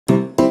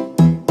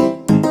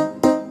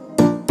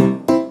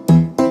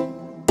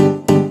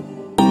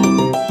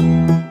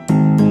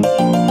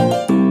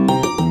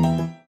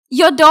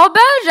Your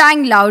doorbell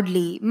rang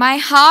loudly. My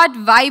heart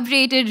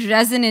vibrated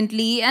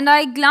resonantly, and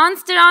I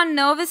glanced around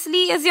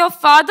nervously as your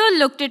father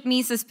looked at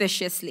me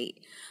suspiciously.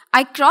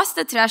 I crossed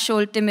the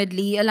threshold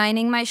timidly,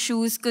 aligning my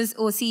shoes because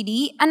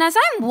OCD, and as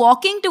I'm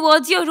walking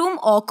towards your room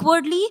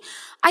awkwardly,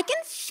 I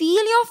can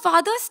feel your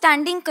father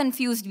standing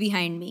confused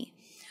behind me.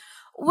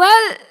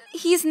 Well,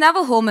 he's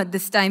never home at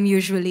this time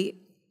usually.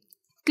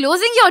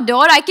 Closing your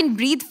door, I can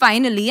breathe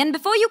finally, and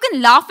before you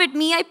can laugh at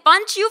me, I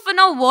punch you for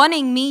not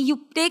warning me.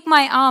 You take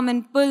my arm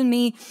and pull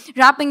me,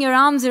 wrapping your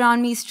arms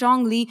around me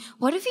strongly.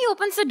 What if he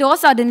opens the door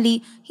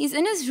suddenly? He's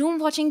in his room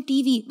watching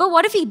TV. But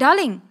what if he,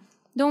 darling?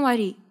 Don't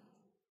worry.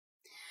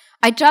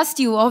 I trust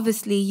you,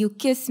 obviously. You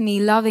kiss me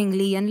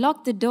lovingly and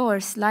lock the door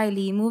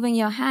slyly, moving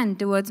your hand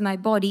towards my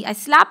body. I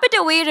slap it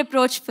away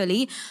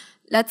reproachfully.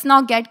 Let's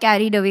not get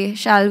carried away,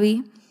 shall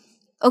we?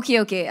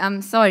 Okay,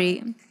 I'm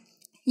sorry.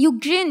 You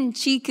grin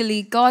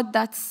cheekily. God,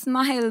 that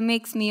smile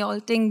makes me all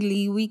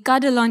tingly. We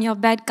cuddle on your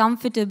bed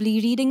comfortably,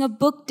 reading a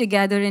book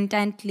together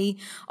intently.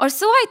 Or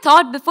so I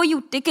thought before you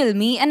tickle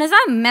me, and as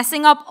I'm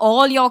messing up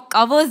all your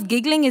covers,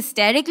 giggling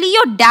hysterically,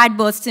 your dad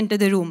bursts into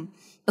the room,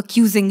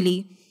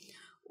 accusingly.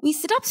 We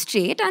sit up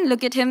straight and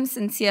look at him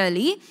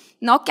sincerely.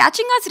 Now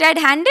catching us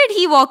red-handed,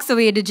 he walks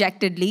away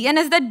dejectedly. And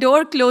as the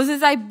door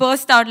closes, I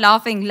burst out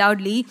laughing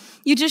loudly.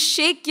 You just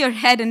shake your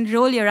head and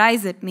roll your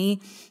eyes at me.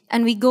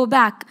 And we go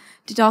back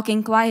to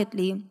talking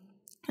quietly.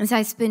 As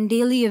I spin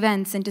daily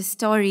events into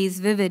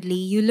stories vividly,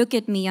 you look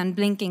at me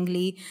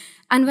unblinkingly.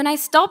 And when I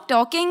stop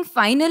talking,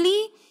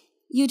 finally,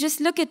 you just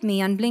look at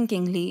me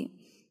unblinkingly.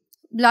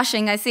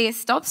 Blushing, I say,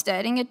 stop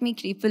staring at me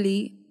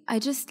creepily. I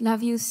just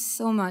love you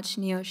so much,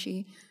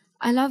 Niyoshi.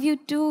 I love you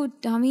too,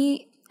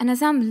 dummy. And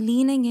as I'm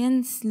leaning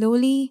in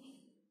slowly,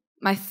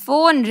 my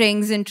phone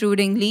rings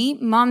intrudingly.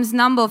 Mom's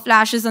number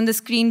flashes on the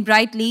screen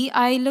brightly.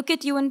 I look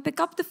at you and pick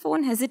up the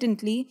phone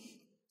hesitantly.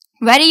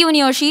 Where are you,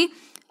 Niyoshi?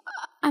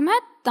 I'm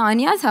at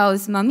Tanya's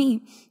house,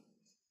 Mummy.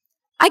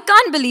 I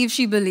can't believe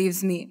she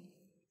believes me.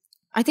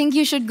 I think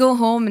you should go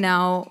home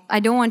now. I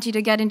don't want you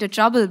to get into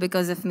trouble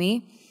because of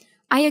me.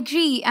 I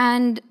agree,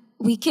 and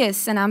we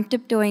kiss, and I'm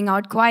tiptoeing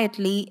out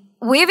quietly,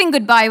 waving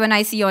goodbye when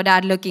I see your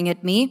dad looking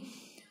at me.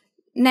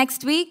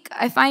 Next week,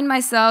 I find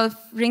myself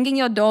ringing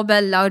your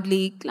doorbell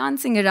loudly,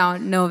 glancing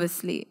around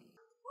nervously.